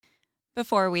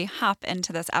Before we hop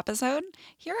into this episode,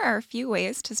 here are a few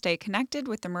ways to stay connected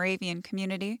with the Moravian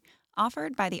community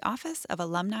offered by the Office of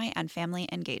Alumni and Family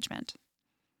Engagement.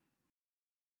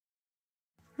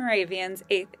 Moravian's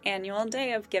 8th Annual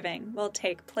Day of Giving will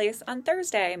take place on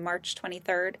Thursday, March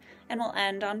 23rd, and will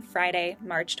end on Friday,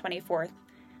 March 24th.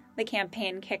 The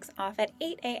campaign kicks off at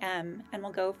 8 a.m. and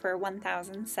will go for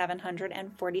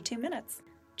 1,742 minutes.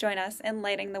 Join us in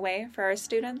lighting the way for our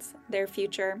students, their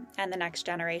future, and the next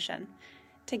generation.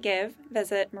 To give,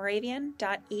 visit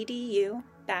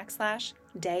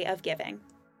moravian.edu/Day of Giving.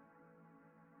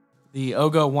 The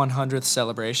OGO 100th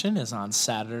celebration is on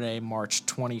Saturday, March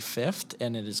 25th,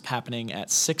 and it is happening at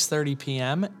 6:30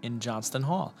 p.m. in Johnston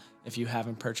Hall. If you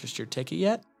haven't purchased your ticket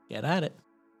yet, get at it.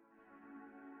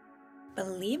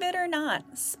 Believe it or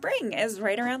not, spring is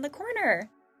right around the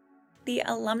corner. The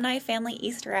Alumni Family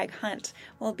Easter Egg Hunt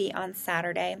will be on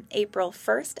Saturday, April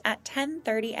 1st at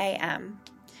 10:30 a.m.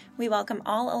 We welcome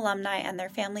all alumni and their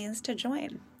families to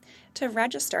join. To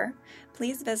register,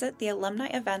 please visit the Alumni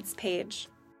Events page.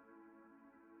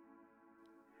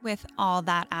 With all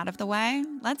that out of the way,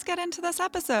 let's get into this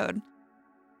episode.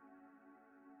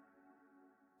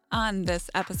 On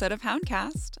this episode of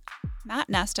Houndcast, Matt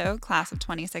Nesto, class of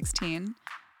 2016,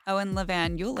 Owen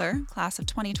Levan Euler, class of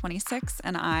 2026,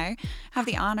 and I have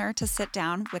the honor to sit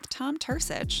down with Tom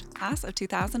Tursich, class of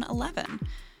 2011.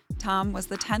 Tom was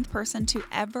the 10th person to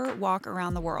ever walk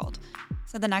around the world.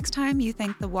 So the next time you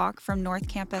think the walk from North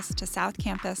Campus to South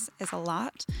Campus is a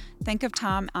lot, think of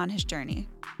Tom on his journey.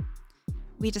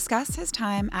 We discuss his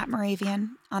time at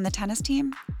Moravian, on the tennis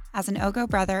team, as an OGO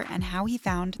brother, and how he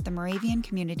found the Moravian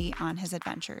community on his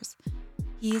adventures.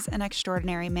 He's an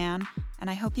extraordinary man, and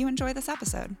I hope you enjoy this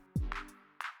episode.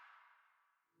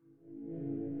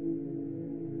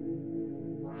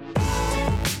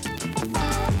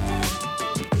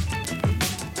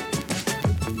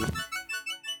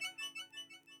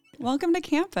 Welcome to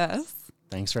campus.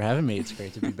 Thanks for having me. It's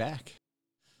great to be back.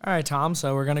 All right, Tom,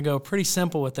 so we're going to go pretty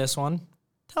simple with this one.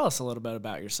 Tell us a little bit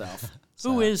about yourself.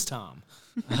 Who is Tom?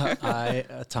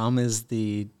 Tom is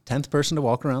the 10th person to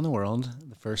walk around the world,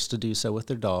 the first to do so with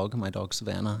their dog. My dog,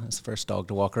 Savannah, is the first dog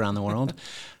to walk around the world.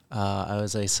 I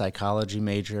was a psychology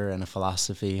major and a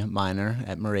philosophy minor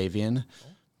at Moravian.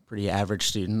 Pretty average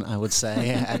student, I would say,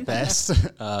 at best.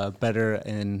 Better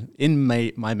in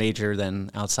my major than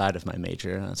outside of my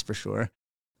major, that's for sure.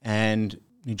 And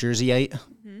New Jerseyite,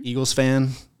 Eagles fan.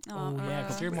 Oh, yeah,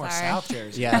 because you're more South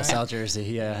Jersey. Yeah, right? South Jersey.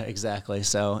 Yeah, exactly.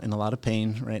 So in a lot of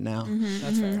pain right now.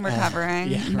 That's fair.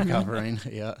 Recovering. Recovering.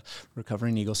 Yeah,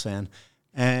 recovering Eagles fan.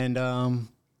 And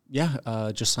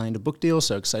just signed a book deal,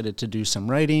 so excited to do some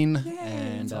writing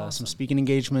and awesome. some speaking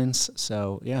engagements.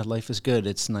 So yeah, life is good.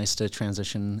 It's nice to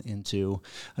transition into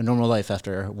a normal life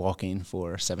after walking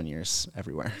for 7 years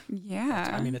everywhere.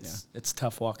 Yeah. I mean, it's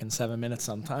tough walking 7 minutes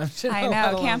sometimes. I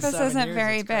know. Campus isn't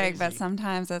very big, but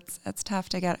sometimes it's tough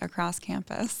to get across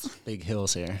campus. Big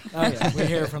hills here. Oh, yeah. We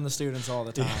hear from the students all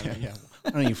the time. Yeah.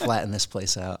 Why don't you flatten this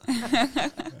place out?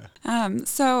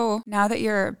 So now that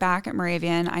you're back at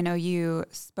Moravian, I know you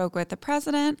spoke with the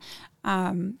president.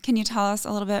 Can you tell us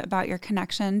a little bit about your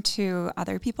connection to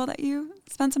other people that you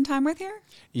spent some time with here?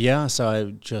 Yeah, so I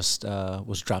just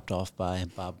was dropped off by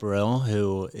Bob Brill,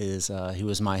 who is he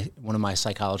was one of my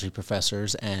psychology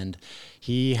professors, and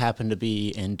he happened to be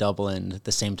in Dublin at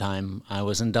the same time I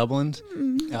was in Dublin.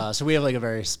 So we have like a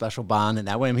very special bond in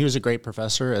that way. I mean, he was a great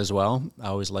professor as well. I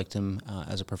always liked him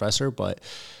as a professor, but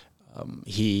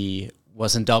he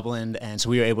was in Dublin, and so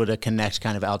we were able to connect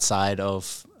kind of outside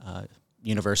of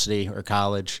university or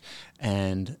college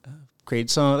and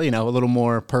create some, a little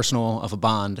more personal of a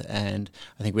bond. And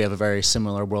I think we have a very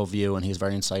similar worldview, and he's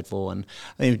very insightful. And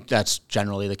I think that's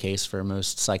generally the case for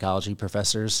most psychology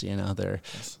professors. They're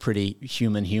pretty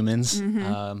humans.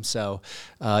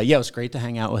 It was great to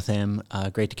hang out with him,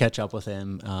 great to catch up with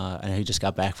him. And he just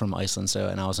got back from Iceland,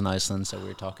 and I was in Iceland, so we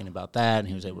were talking about that, and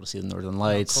he was able to see the Northern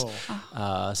Lights. Cool.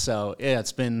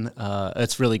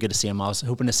 It's really good to see him. I was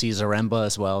hoping to see Zaremba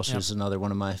as well. She was another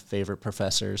one of my favorite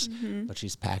professors, but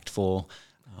she's packed full.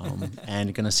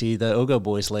 And going to see the OGO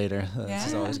boys later. This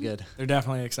is always good. They're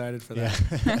definitely excited for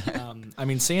that.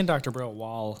 Yeah. Seeing Dr. Brill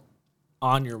while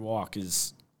on your walk I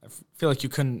feel like you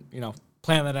couldn't,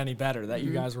 plan that any better, that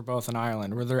you guys were both in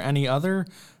Ireland. Were there any other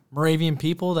Moravian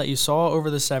people that you saw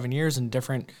over the 7 years in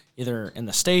different, either in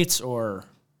the States or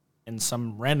in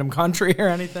some random country or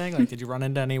anything? Like, did you run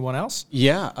into anyone else?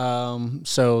 Yeah.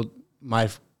 So my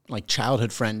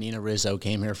childhood friend Nina Rizzo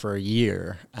came here for a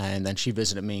year, and then she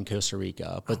visited me in Costa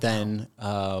Rica. But then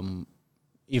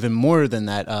even more than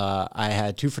that, I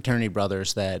had two fraternity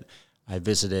brothers that I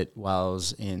visited while I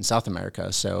was in South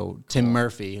America. So Tim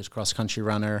Murphy, who's a cross-country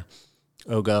runner,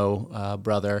 Ogo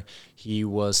brother, he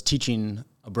was teaching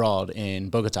abroad in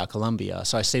Bogota, Colombia.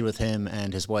 So I stayed with him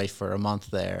and his wife for a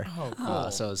month there. Oh, cool.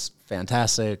 So it was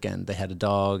fantastic, and they had a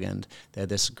dog, and they had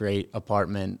this great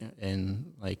apartment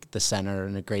in like the center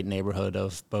in a great neighborhood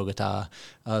of Bogota.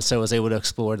 So I was able to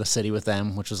explore the city with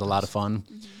them, which was a lot of fun.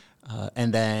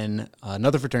 And then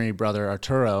another fraternity brother,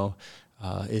 Arturo,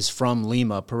 is from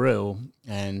Lima, Peru,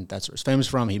 and that's where his family's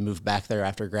from. He moved back there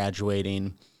after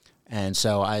graduating. And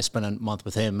so I spent a month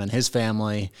with him and his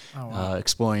family,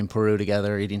 exploring Peru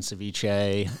together, eating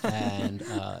ceviche,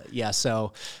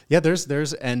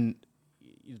 and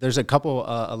there's a couple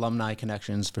alumni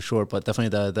connections for sure, but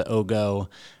definitely the Ogo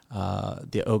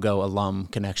alum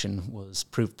connection was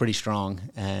pretty strong,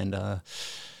 and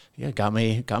got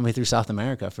me through South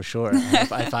America for sure.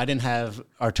 If I didn't have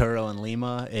Arturo and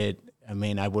Lima, I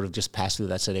would have just passed through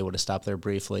that city. I would have stopped there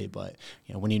briefly, but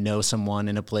when you know someone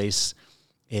in a place,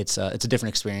 it's a different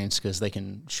experience because they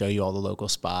can show you all the local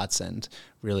spots and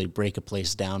really break a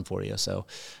place down for you. So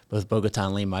both Bogota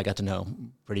and Lima, I got to know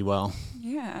pretty well.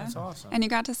 Yeah. That's awesome. And you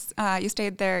got to, you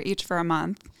stayed there each for a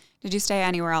month. Did you stay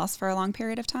anywhere else for a long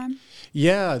period of time?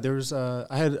 Yeah,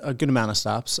 I had a good amount of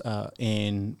stops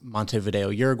in Montevideo,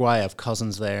 Uruguay. I have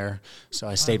cousins there, so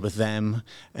I stayed with them.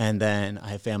 And then I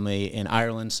have family in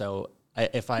Ireland, so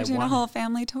You're doing a whole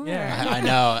family tour. Yeah. I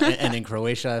know, and in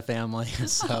Croatia I have family.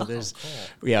 So there's,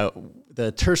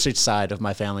 the Terzic side of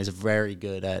my family is very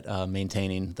good at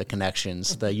maintaining the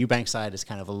connections. The Eubank side is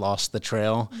kind of lost the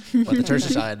trail, but the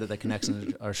Terzic side, the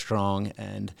connections are strong.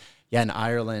 And in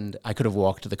Ireland, I could have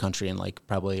walked to the country in like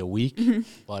probably a week,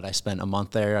 but I spent a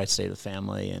month there. I stayed with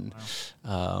family and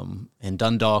in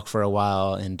Dundalk for a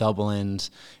while, in Dublin,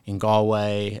 in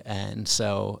Galway, and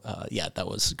so that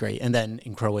was great. And then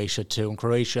in Croatia too. In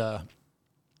Croatia,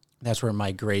 that's where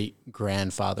my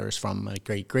great-grandfather is from, my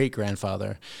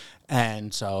great-great-grandfather,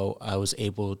 and so I was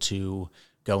able to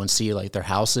go and see like their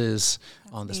houses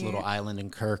on this little island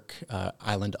in Kirk,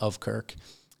 island of Kirk,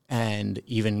 and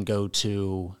even go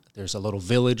to. There's a little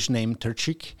village named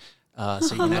Terzic,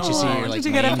 so you can actually see your like Did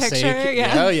you get a namesake. picture?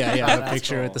 Yeah. I have a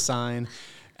picture cool. with the sign.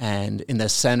 And in the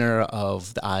center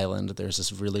of the island, there's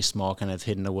this really small kind of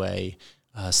hidden away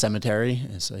cemetery.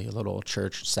 It's a little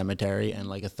church cemetery, and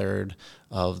like a third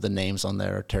of the names on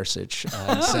there are Terzic.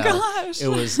 Gosh. It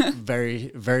was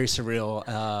very, very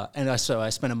surreal. So I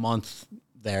spent a month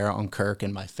there on Kirk,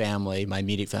 and my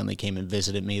immediate family came and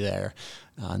visited me there.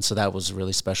 And so that was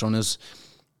really special. And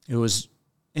it was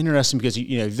interesting because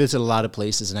you visit a lot of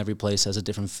places, and every place has a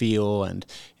different feel, and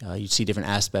you see different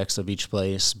aspects of each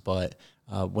place. But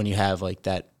when you have like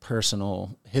that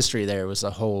personal history there, it was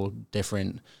a whole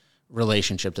different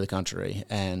relationship to the country,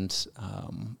 and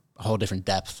a whole different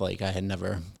depth like I had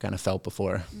never kind of felt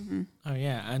before. Mm-hmm. Oh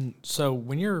yeah. And so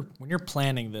when you're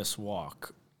planning this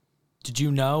walk, did you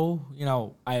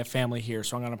know, I have family here,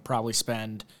 so I'm going to probably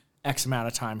spend X amount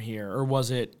of time here? Or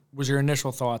was your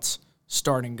initial thoughts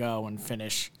start and go and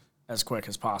finish as quick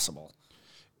as possible?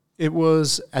 It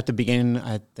was at the beginning,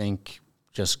 I think,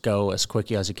 just go as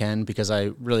quickly as you can, because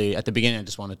at the beginning, I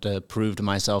just wanted to prove to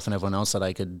myself and everyone else that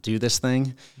I could do this thing.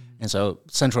 Mm-hmm. And so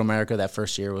Central America that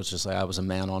first year was just like I was a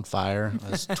man on fire.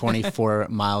 I was 24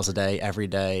 miles a day, every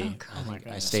day.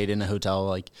 I stayed in a hotel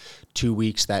like 2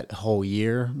 weeks that whole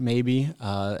year, maybe,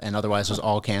 and otherwise it was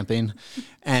all camping.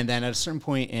 And then at a certain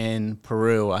point in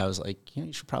Peru, I was like,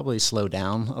 you should probably slow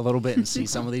down a little bit and see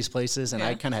some of these places. And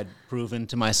I kind of had proven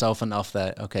to myself enough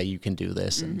that, okay, you can do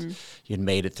this, and you'd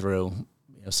made it through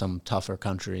some tougher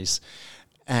countries.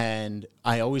 And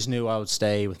I always knew I would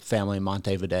stay with family in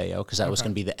Montevideo, because that was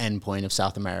going to be the end point of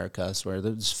South America. It's where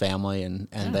there's family and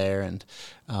there.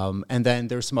 And then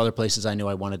there were some other places I knew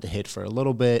I wanted to hit for a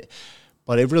little bit,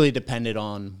 but it really depended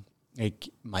on like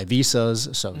my visas.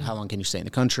 So how long can you stay in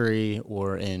the country,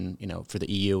 or in, for the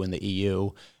EU and the EU.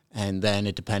 And then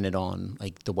it depended on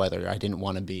like the weather. I didn't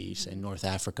want to be, say, North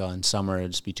Africa in summer;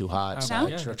 it'd just be too hot. So I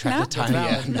tried to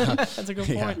time That's a good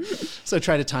point. So I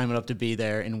tried to time it up to be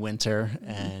there in winter,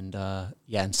 and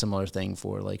and similar thing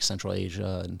for like Central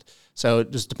Asia, and so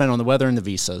it just depended on the weather and the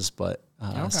visas. But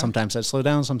sometimes I'd slow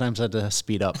down, sometimes I'd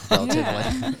speed up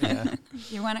relatively.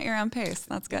 You went at your own pace.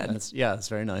 That's good. It's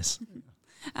very nice.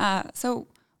 So,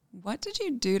 what did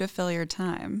you do to fill your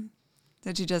time?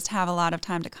 Did you just have a lot of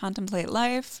time to contemplate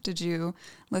life? Did you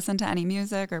listen to any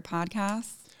music or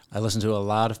podcasts? I listen to a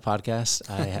lot of podcasts.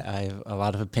 I have a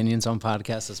lot of opinions on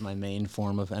podcasts as my main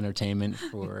form of entertainment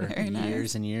for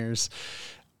years and years.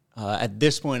 At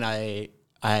this point,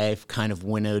 I've kind of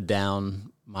winnowed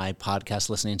down my podcast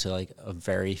listening to like a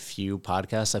very few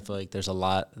podcasts. I feel like there's a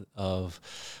lot of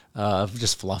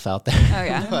just fluff out there. Oh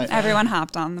yeah, But, everyone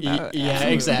hopped on the boat. yeah,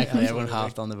 exactly. Everyone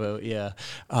hopped on the boat. Yeah.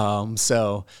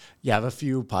 So yeah, I have a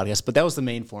few podcasts, but that was the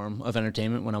main form of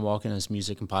entertainment when I'm walking is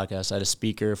music and podcasts. I had a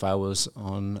speaker. If I was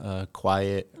on a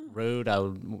quiet road, I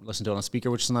would listen to it on a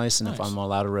speaker, which is nice. And if I'm on a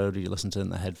louder road, you listen to it in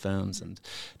the headphones and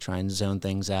try and zone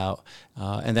things out.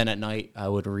 And then at night, I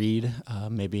would read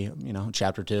maybe,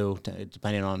 chapter 2,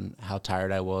 depending on how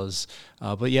tired I was.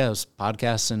 But yeah, it was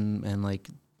podcasts and like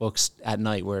books at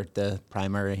night were the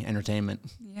primary entertainment.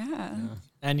 Yeah.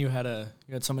 And you had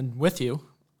someone with you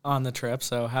on the trip.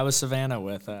 So how was Savannah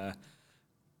with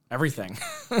everything?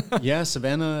 Yeah,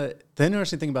 Savannah. The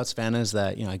interesting thing about Savannah is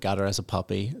that I got her as a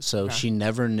puppy, so she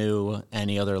never knew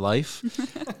any other life,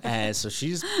 and so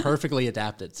she's perfectly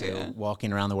adapted to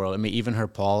walking around the world. I mean, even her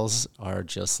paws are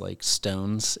just like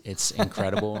stones. It's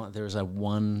incredible. There was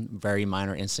one very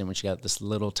minor incident when she got this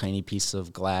little tiny piece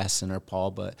of glass in her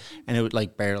paw, and it would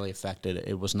like barely affected it.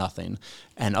 It was nothing,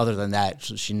 and other than that,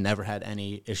 she never had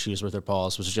any issues with her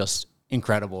paws. It was just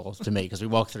incredible to me because we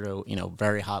walked through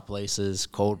very hot places,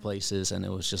 cold places, and it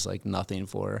was just like nothing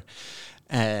for her.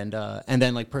 And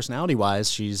then like personality wise,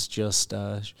 she's just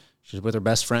she's with her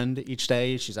best friend each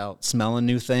day. She's out smelling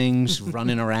new things,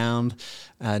 running around,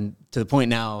 and to the point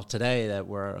now today that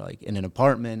we're like in an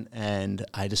apartment, and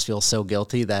I just feel so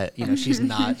guilty that she's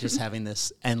not just having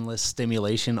this endless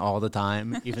stimulation all the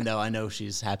time, even though I know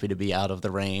she's happy to be out of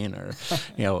the rain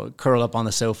or curled up on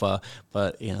the sofa.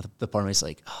 But the apartment's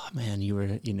like, oh man, you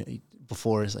were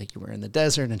before is like you were in the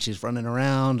desert and she's running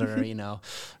around, or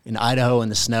in Idaho in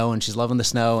the snow and she's loving the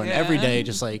snow, and every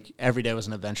day was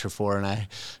an adventure for her. And I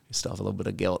still have a little bit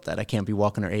of guilt that I can't be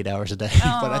walking her 8 hours a day.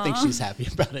 But I think she's happy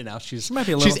about it now. She might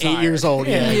be a little she's tired. 8 years old.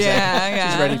 Yeah, exactly.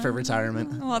 Yeah. She's ready for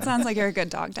retirement. Well, it sounds like you're a good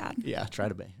dog dad. Yeah, try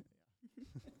to be.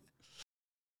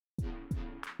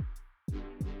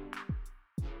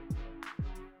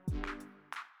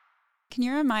 Can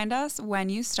you remind us when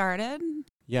you started?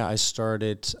 Yeah, I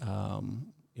started,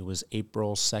 it was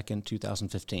April 2nd,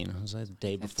 2015. It was the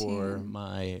day before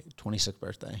my 26th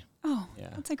birthday. Oh,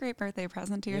 yeah. That's a great birthday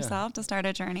present to yourself to start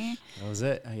a journey. That was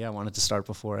it. Yeah, I wanted to start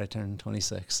before I turned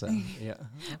 26. So, yeah.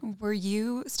 Were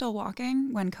you still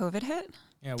walking when COVID hit?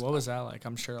 Yeah, what was that like?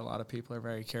 I'm sure a lot of people are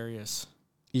very curious.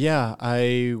 Yeah,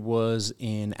 I was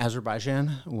in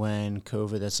Azerbaijan when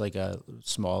COVID, that's like a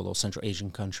small little Central Asian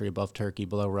country above Turkey,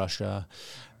 below Russia.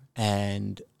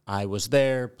 And I was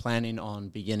there planning on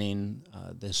beginning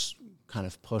this kind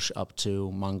of push up to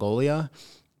Mongolia.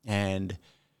 And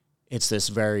it's this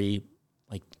very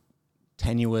like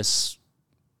tenuous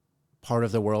part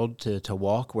of the world to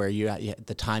walk where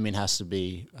the timing has to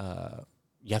be,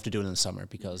 you have to do it in the summer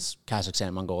because Kazakhstan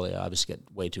and Mongolia obviously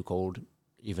get way too cold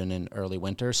even in early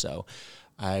winter. So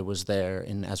I was there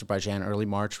in Azerbaijan early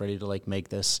March, ready to like make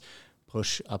this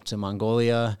push up to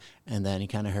Mongolia. And then you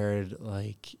kind of heard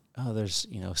like, oh, there's,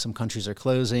 some countries are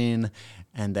closing.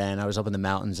 And then I was up in the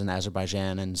mountains in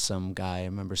Azerbaijan, and some guy, I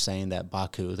remember saying that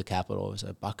Baku, the capital, was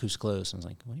Baku's closed. I was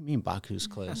like, what do you mean Baku's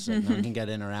closed? Like, no one can get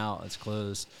in or out. It's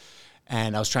closed.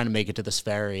 And I was trying to make it to this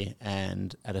ferry,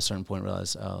 and at a certain point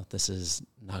realized, oh, this is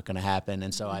not going to happen.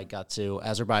 And so I got to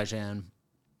Azerbaijan,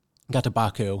 got to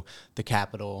Baku, the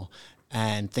capital,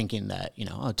 and thinking that,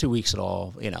 2 weeks at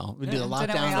all, we do the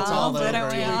lockdown, it's all over.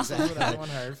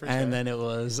 Exactly. And then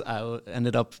I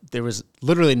ended up, there was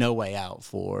literally no way out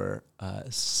for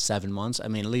 7 months. I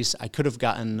mean, at least I could have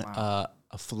gotten a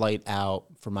flight out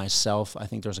for myself. I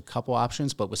think there was a couple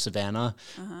options, but with Savannah,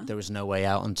 there was no way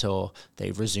out until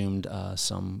they resumed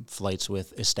some flights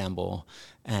with Istanbul,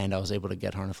 and I was able to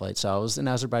get her on a flight. So I was in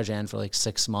Azerbaijan for like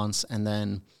 6 months, and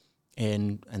then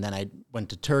I went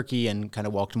to Turkey and kind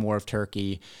of walked more of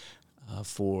Turkey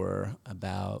for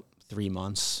about 3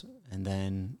 months, and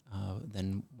then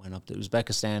went up to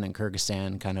Uzbekistan and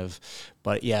Kyrgyzstan kind of.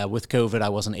 But yeah, with COVID, I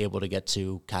wasn't able to get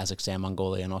to Kazakhstan,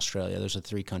 Mongolia, and Australia. Those are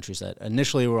 3 countries that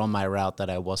initially were on my route that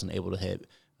I wasn't able to hit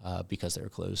because they were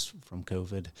closed from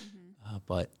COVID.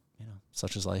 But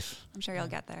such is life. I'm sure you'll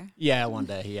get there. Yeah, one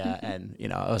day, yeah. And,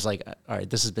 I was like, all right,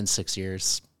 this has been 6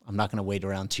 years. I'm not going to wait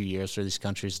around 2 years for these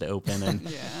countries to open. And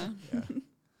Yeah.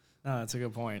 No, that's a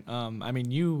good point. I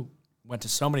mean, you went to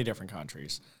so many different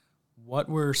countries. What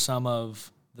were some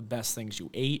of the best things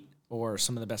you ate, or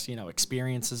some of the best,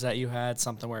 experiences that you had?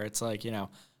 Something where it's like,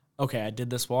 okay, I did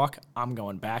this walk, I'm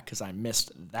going back because I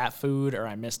missed that food, or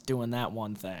I missed doing that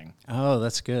one thing. Oh,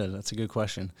 that's good. That's a good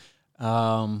question.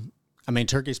 I mean,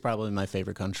 Turkey's probably my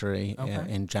favorite country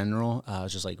in general.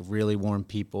 It's just like really warm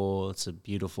people. It's a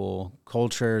beautiful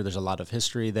culture. There's a lot of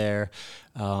history there.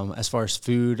 As far as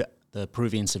food, the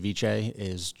Peruvian ceviche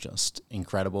is just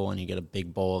incredible, and you get a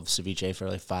big bowl of ceviche for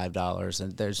like $5.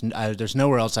 And there's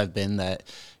nowhere else I've been that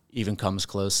even comes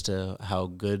close to how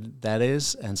good that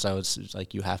is. And so it's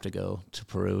like you have to go to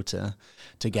Peru to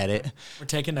get it. We're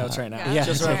taking notes right now. Yeah.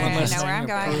 Just for everyone I know listening. where I'm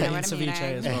going. I know Peruvian what I'm ceviche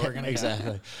eating. is what we're gonna get.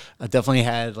 Exactly. I definitely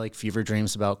had like fever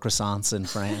dreams about croissants in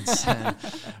France.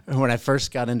 And when I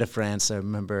first got into France, I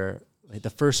remember like the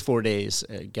first 4 days,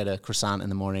 get a croissant in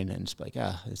the morning and just be like,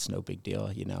 it's no big deal,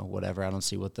 whatever. I don't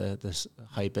see what this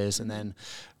hype is. And then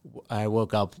I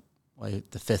woke up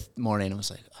like the 5th morning and was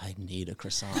like, I need a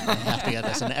croissant. I have to get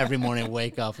this. And every morning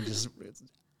wake up and just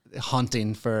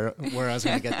hunting for where I was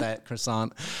going to get that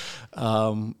croissant.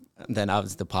 Then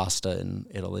obviously the pasta in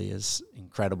Italy is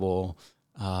incredible.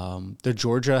 The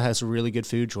Georgia has really good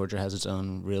food. Georgia has its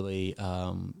own really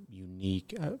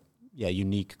unique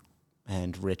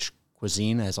and rich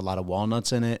cuisine. It has a lot of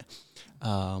walnuts in it.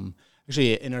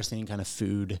 Actually, interesting kind of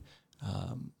food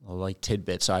like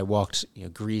tidbit. So I walked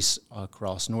Greece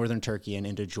across northern Turkey and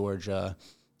into Georgia,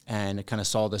 and kind of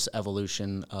saw this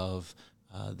evolution of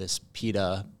this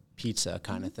pizza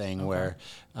kind of thing, where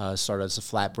started as a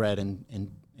flatbread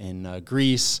in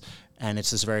Greece, and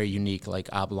it's this very unique like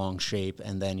oblong shape.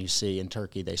 And then you see in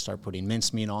Turkey they start putting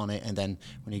mincemeat on it, and then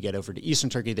when you get over to Eastern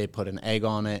Turkey they put an egg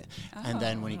on it, and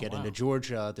then when you get into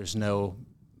Georgia there's no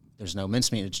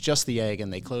mincemeat, it's just the egg,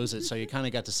 and they close it. So you kind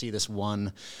of got to see this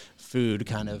one food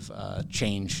kind of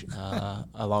change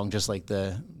along just like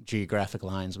the geographic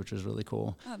lines, which was really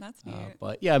cool. Oh, that's neat.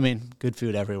 But yeah, I mean, good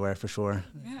food everywhere for sure.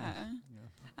 Yeah.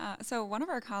 So one of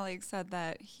our colleagues said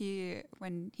that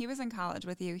when he was in college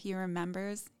with you, he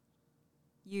remembers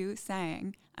you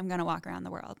saying, "I'm going to walk around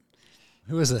the world."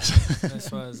 Who is this?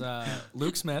 This was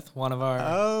Luke Smith, one of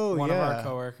our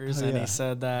coworkers, and he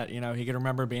said that he could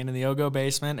remember being in the Ogo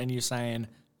basement and you saying,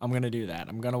 "I'm going to do that.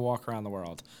 I'm going to walk around the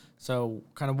world." So,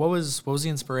 kind of, what was the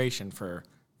inspiration for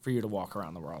you to walk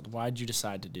around the world? Why did you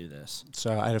decide to do this?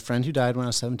 So I had a friend who died when I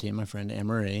was 17, my friend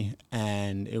Anne-Marie,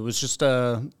 and it was just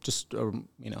a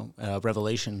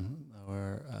revelation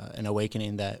or an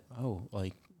awakening that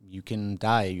you can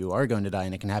die, you are going to die,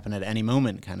 and it can happen at any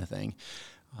moment, kind of thing.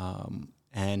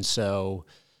 And so,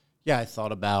 I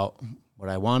thought about what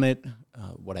I wanted,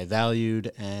 what I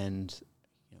valued, and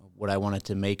what I wanted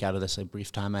to make out of this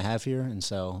brief time I have here. And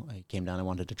so I came down, I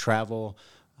wanted to travel,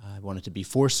 I wanted to be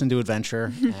forced into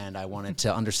adventure, and I wanted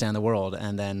to understand the world.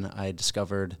 And then I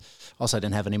discovered, also I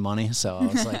didn't have any money, so I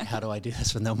was like, how do I do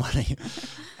this with no money?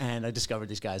 And I discovered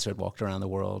these guys who had walked around the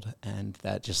world, and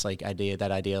that just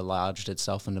that idea lodged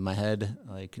itself into my head,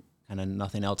 like kind of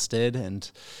nothing else did.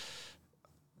 And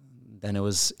then it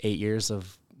was 8 years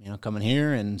of coming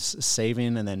here and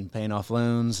saving, and then paying off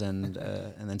loans, and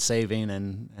then saving,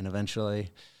 and eventually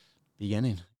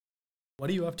beginning. What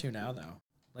are you up to now, though?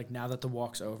 Like, now that the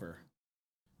walk's over?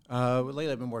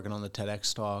 Lately I've been working on the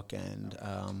TEDx talk, and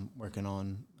working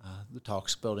on the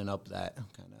talks, building up that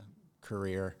kind of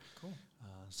career. Cool.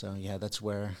 So that's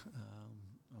where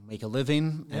I'll make a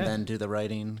living, and then do the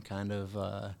writing kind of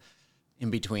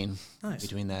in between. Nice.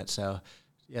 Between that. So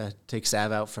take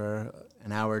Sav out for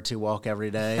an hour to walk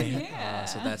every day.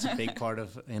 So that's a big part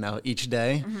of each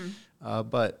day. Mm-hmm.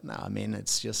 But no, I mean,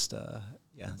 it's just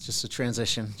it's just a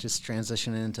transition,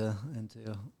 into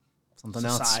something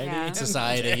else. Yeah.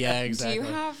 Society, yeah, exactly. Do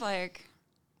you have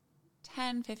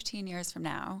 10, 15 years from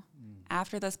now,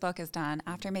 after this book is done,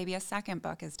 after maybe a second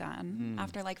book is done,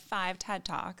 after 5 TED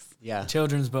Talks? Yeah.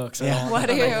 Children's books. Yeah. What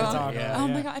do you? Oh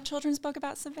my God, a children's book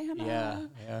about Savannah.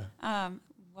 Yeah.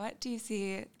 What do you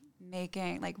see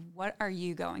making? What are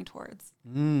you going towards?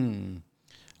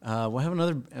 Well, I have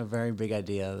a very big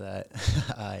idea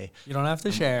that You don't have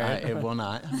to share it. It will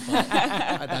not.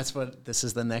 This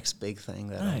is the next big thing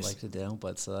that I'd like to do,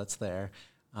 but so that's there.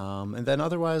 And then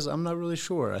otherwise, I'm not really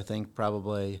sure. I think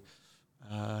probably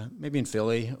maybe in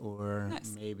Philly, or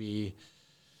maybe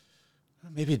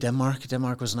Denmark.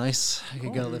 Denmark was nice. I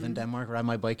could go live in Denmark, ride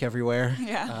my bike everywhere.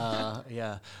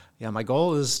 Yeah, my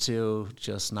goal is to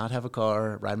just not have a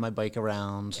car, ride my bike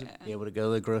around, be able to go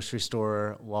to the grocery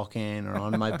store, walking or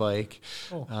on my bike.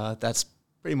 Cool. That's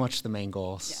pretty much the main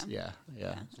goals. Yeah.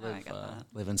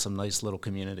 Live in some nice little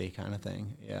community kind of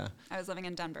thing. Yeah. I was living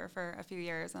in Denver for a few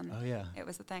years, and it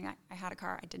was the thing. I had a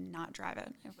car. I did not drive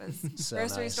it. It was So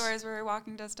grocery nice. stores were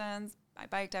walking distance. I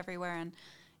biked everywhere, and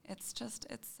it's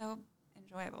so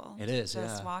enjoyable. It is, to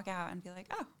just walk out and be like,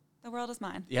 oh, the world is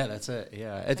mine. Yeah, that's it.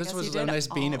 Yeah, guess that's you what's so did nice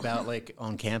being all. about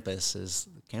on campus is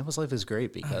campus life is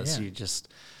great because you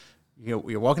just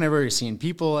you're walking everywhere, you're seeing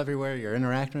people everywhere, you're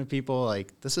interacting with people.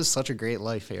 This is such a great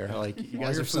life here. You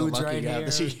guys are so lucky right you have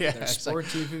this. here. There's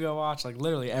sports you could go watch.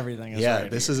 Literally everything is right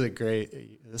this here. is a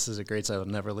great site. I would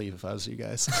never leave if I was you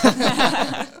guys.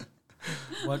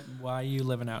 Why are you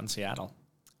living out in Seattle?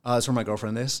 That's where my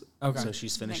girlfriend is. Okay. So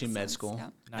she's finishing Makes med sense, school.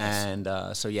 yeah.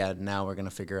 And so, now we're going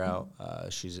to figure out,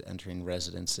 she's entering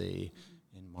residency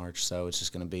in March. So it's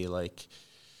just going to be like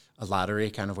a lottery,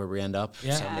 kind of where we end up.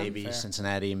 Yeah. So Yeah. maybe Fair.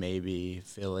 Cincinnati, maybe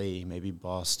Philly, maybe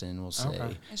Boston, we'll see.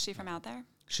 Okay. Is she from out there?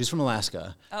 She's from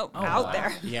Alaska. Oh, wow. out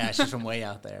there. Yeah, she's from way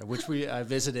out there, which I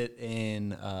visited in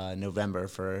November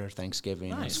for Thanksgiving.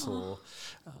 Nice. It was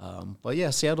cool. But yeah,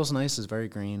 Seattle's nice. It's very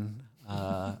green.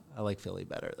 I like Philly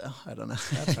better, though. I don't know.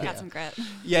 Got some grit.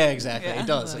 Yeah, exactly. Yeah. It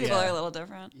does. People yeah. are a little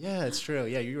different. Yeah, it's true.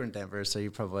 Yeah, you were in Denver, so you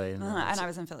probably know And that's- I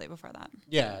was in Philly before that.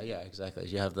 Yeah, exactly.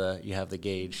 You have the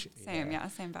gauge. Same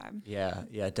vibe.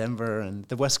 Yeah. Denver and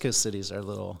the West Coast cities are a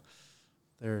little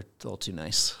too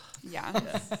nice. Yeah.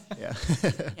 Yeah.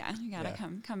 Yeah, you gotta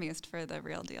come east for the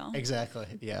real deal. Exactly.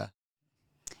 Yeah.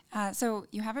 So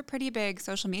you have a pretty big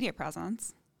social media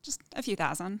presence, just a few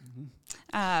thousand.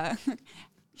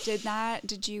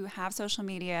 Did you have social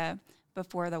media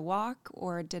before the walk,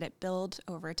 or did it build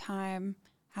over time?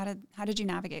 How did you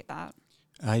navigate that?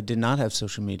 I did not have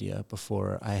social media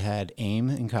before. I had AIM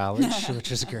in college,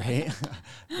 which is great.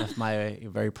 Left my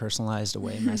very personalized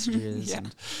away messages. Yeah.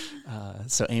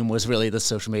 And, so AIM was really the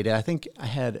social media. I think I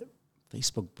had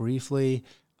Facebook briefly,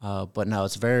 but no,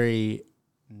 it's very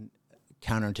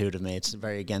counterintuitive to me. It's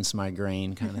very against my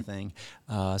grain kind of thing.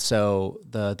 So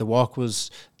the walk was,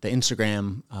 the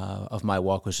Instagram of my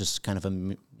walk was just kind of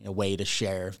a way to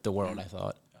share the world, I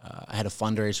thought. I had a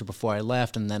fundraiser before I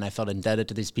left, and then I felt indebted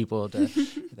to these people.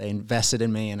 They invested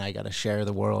in me, and I got to share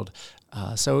the world.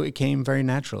 So it came very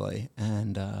naturally,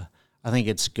 and I think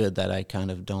it's good that I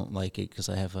kind of don't like it because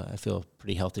I feel a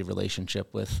pretty healthy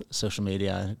relationship with social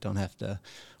media. I don't have to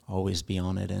always be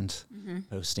on it and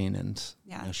posting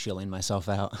and shilling myself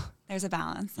out. There's a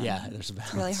balance. Yeah, there's a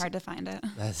balance. It's really hard to find it.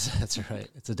 That's right.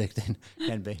 It's addicting.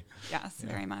 Can be. Yes,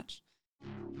 very much.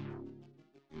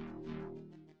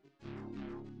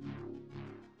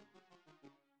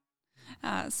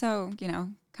 So,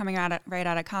 coming right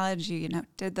out of college, you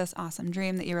did this awesome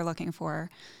dream that you were looking for.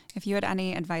 If you had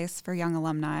any advice for young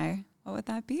alumni, what would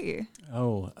that be?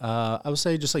 I would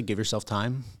say just give yourself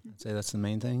time. I'd say that's the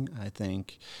main thing. I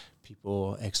think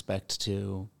people expect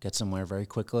to get somewhere very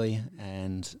quickly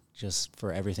and just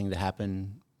for everything to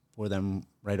happen for them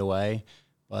right away.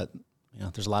 But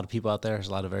there's a lot of people out there. There's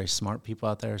a lot of very smart people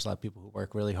out there. There's a lot of people who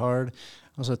work really hard.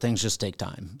 Also, things just take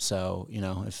time. So,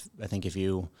 if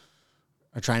you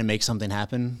are trying to make something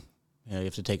happen, you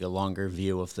have to take a longer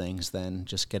view of things than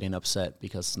just getting upset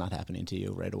because it's not happening to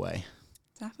you right away.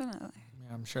 Definitely.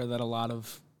 Yeah, I'm sure that a lot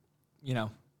of,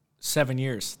 7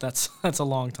 years, that's a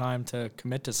long time to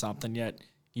commit to something, yet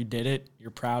you did it.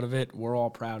 You're proud of it. We're all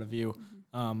proud of you.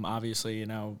 Obviously,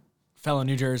 fellow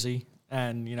New Jersey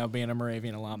and, being a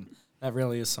Moravian alum, that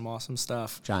really is some awesome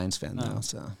stuff. Giants fan though,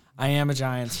 so. I am a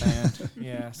Giants fan.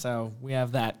 Yeah, so we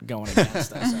have that going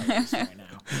against us at least right now.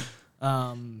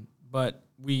 But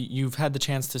you've had the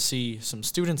chance to see some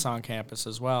students on campus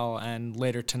as well, and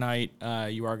later tonight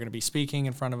you are going to be speaking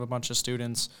in front of a bunch of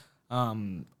students.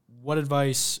 What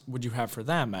advice would you have for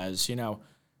them as,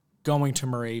 going to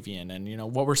Moravian,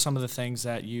 and, what were some of the things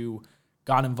that you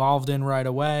got involved in right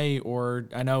away? Or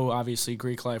I know obviously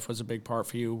Greek life was a big part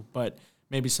for you, but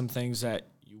maybe some things that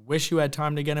you wish you had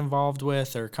time to get involved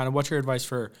with, or kind of what's your advice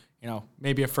for,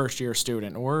 maybe a first-year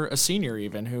student or a senior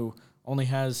even who only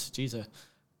has, a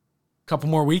couple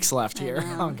more weeks left here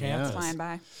on campus. It's flying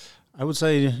by. I would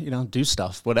say, do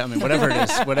stuff. Whatever it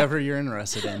is, whatever you're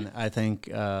interested in. I think,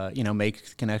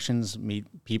 make connections,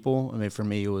 meet people. For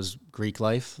me, it was Greek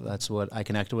life. That's what I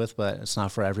connected with, but it's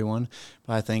not for everyone.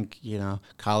 But I think,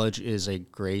 college is a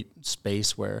great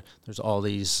space where there's all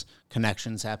these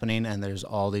connections happening and there's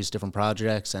all these different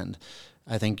projects, and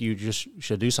I think you just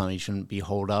should do something. You shouldn't be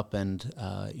holed up and,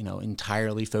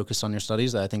 entirely focused on your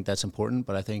studies. I think that's important.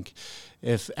 But I think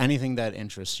if anything that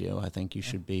interests you, I think you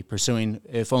should be pursuing,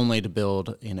 if only to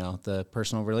build, the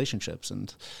personal relationships.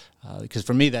 And because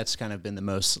for me, that's kind of been the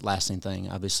most lasting thing.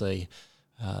 Obviously,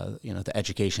 the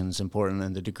education's important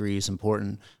and the degree is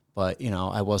important. But,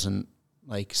 I wasn't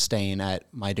staying at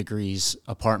my degree's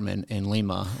apartment in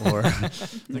Lima or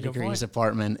the degree's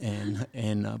apartment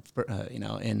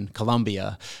in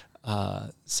Colombia.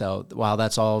 So while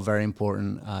that's all very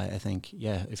important, I think,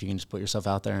 if you can just put yourself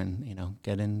out there and,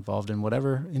 get involved in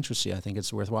whatever interests you, I think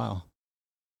it's worthwhile.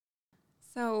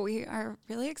 So we are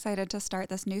really excited to start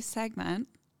this new segment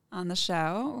on the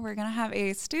show. We're going to have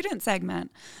a student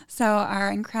segment. So our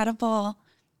incredible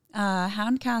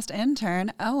Houndcast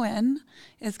intern, Owen,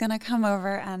 is going to come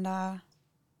over and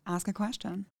ask a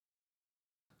question.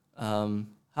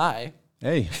 Hi.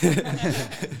 Hey.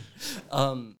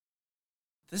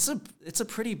 It's a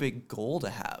pretty big goal to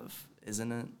have.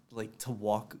 isn't it? Like to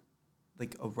walk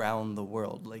like around the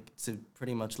world, like to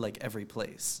pretty much like every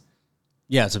place.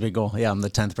 Yeah, it's a big goal. Yeah, I'm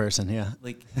the 10th person. Yeah.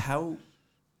 Like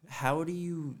how do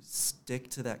you stick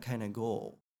to that kind of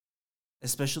goal?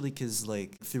 Especially because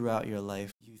like throughout your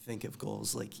life, you think of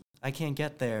goals like I can't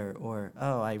get there, or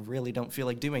oh, I really don't feel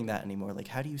like doing that anymore. Like,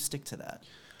 how do you stick to that?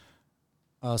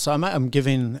 So I'm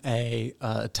giving a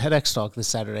TEDx talk this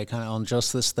Saturday, kind of on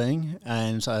just this thing,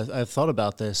 and so I've thought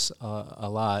about this a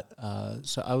lot.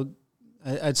 So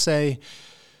I'd say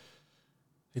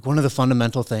like one of the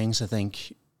fundamental things I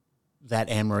think that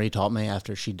Anne Marie taught me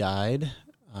after she died,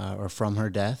 or from her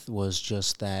death, was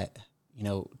just that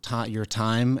your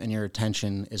time and your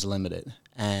attention is limited,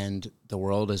 and the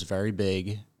world is very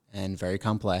big and very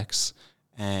complex,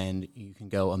 and you can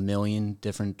go a million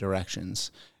different directions.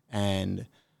 And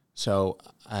so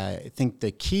I think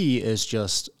the key is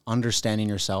just understanding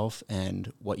yourself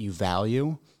and what you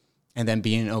value, and then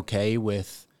being okay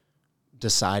with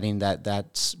deciding that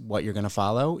that's what you're going to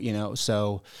follow,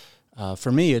 So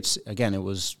for me,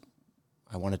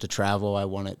 I wanted to travel. I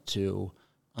wanted to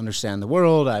understand the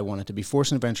world. I wanted to be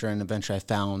forced in adventure, and eventually I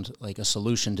found like a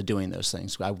solution to doing those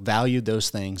things. I valued those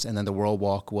things, and then the World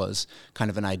Walk was kind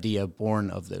of an idea born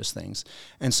of those things.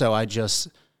 And so I just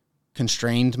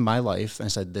constrained my life and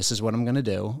said, this is what I'm going to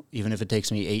do, even if it takes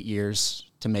me 8 years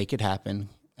to make it happen.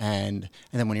 And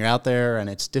then when you're out there and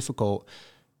it's difficult,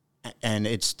 and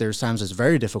there's times it's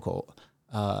very difficult,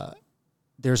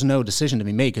 there's no decision to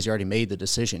be made because you already made the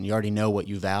decision. You already know what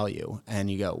you value,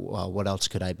 and you go, well, what else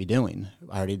could I be doing?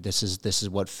 This is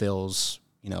what fills,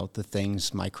 the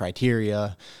things, my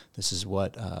criteria. This is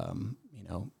what,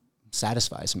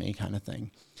 satisfies me, kind of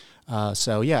thing.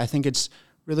 So yeah, I think it's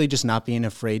really just not being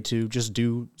afraid to just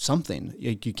do something.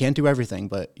 You can't do everything,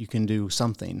 but you can do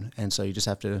something. And so you just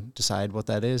have to decide what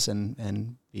that is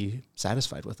and be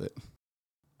satisfied with it.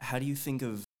 How do you think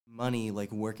of money,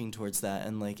 like working towards that,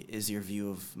 and like is your view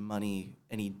of money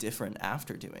any different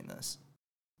after doing this?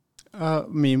 I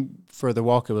mean, for the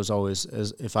walk, it was always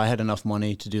if I had enough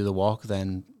money to do the walk,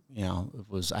 then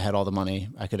I had all the money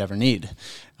I could ever need.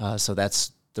 So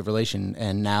that's the relation.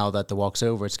 And now that the walk's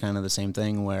over, it's kind of the same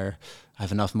thing where I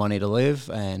have enough money to live,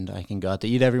 and I can go out to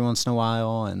eat every once in a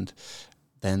while, and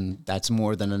then that's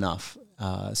more than enough.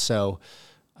 So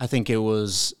I think it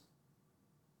was.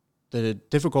 The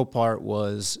difficult part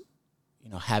was,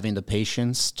 having the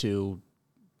patience to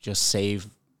just save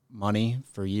money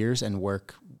for years and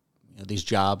work these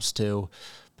jobs to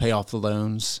pay off the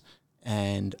loans.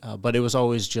 And but it was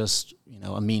always just,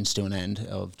 a means to an end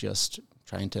of just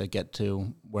trying to get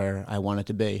to where I wanted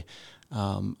to be.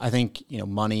 I think,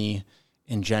 money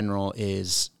in general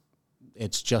it's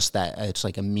just that. It's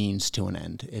like a means to an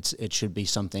end. It should be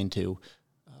something to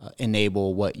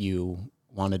enable what you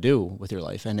want to do with your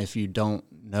life. And if you don't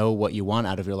know what you want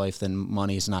out of your life, then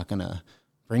money is not going to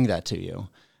bring that to you.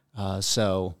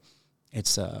 So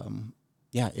it's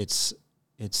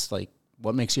like,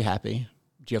 what makes you happy?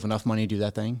 Do you have enough money to do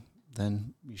that thing?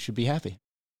 Then you should be happy.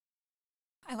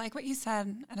 I like what you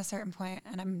said at a certain point,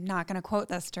 and I'm not going to quote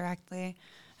this directly,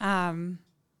 that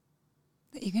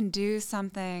you can do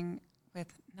something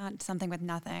with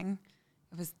nothing.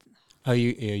 It was... Oh,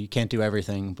 you can't do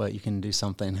everything, but you can do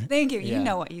something. Thank you. Yeah. You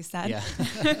know what you said. Yeah.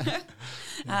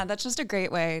 That's just a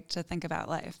great way to think about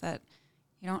life, that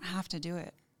you don't have to do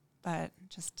it, but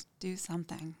just do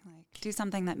something. Like, do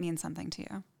something that means something to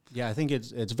you. Yeah, I think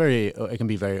it can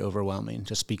be very overwhelming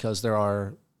just because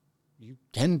you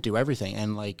can do everything.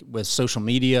 And like with social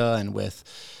media and with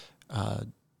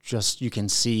you can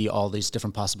see all these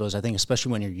different possibilities. I think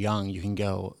especially when you're young,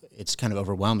 it's kind of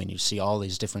overwhelming. You see all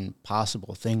these different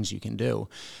possible things you can do.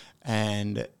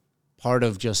 And part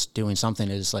of just doing something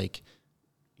is like,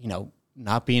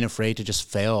 not being afraid to just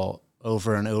fail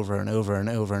over and over and over and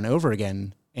over and over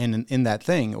again in that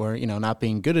thing, or, not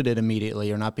being good at it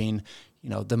immediately, or not being,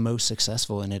 the most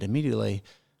successful in it immediately.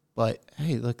 But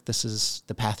hey, look, this is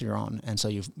the path you're on. And so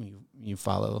you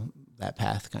follow that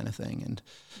path, kind of thing. And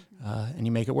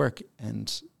you make it work.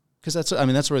 And because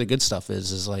that's where the good stuff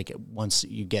is like once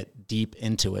you get deep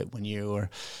into it, when you're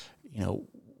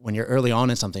early on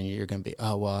in something, you're going to be,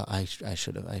 oh, well, I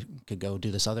could go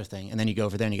do this other thing. And then you go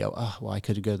over there and you go, oh, well, I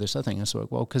could go this other thing. And so,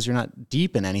 well, because you're not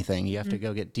deep in anything, you have to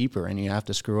go get deeper, and you have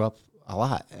to screw up a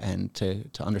lot and to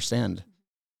understand.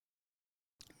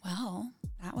 Well,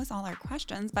 that was all our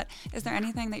questions, but is there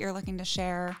anything that you're looking to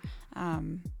share,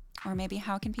 or maybe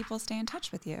how can people stay in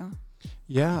touch with you?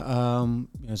 Yeah,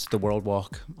 it's the World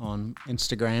Walk on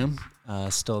Instagram.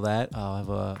 Still that. I'll have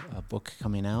a book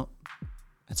coming out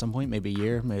at some point, maybe a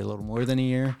year, maybe a little more than a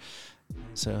year.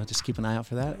 So just keep an eye out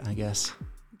for that, I guess.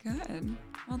 Good.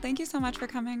 Well, thank you so much for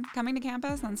coming to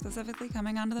campus and specifically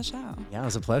coming onto the show. Yeah, it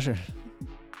was a pleasure.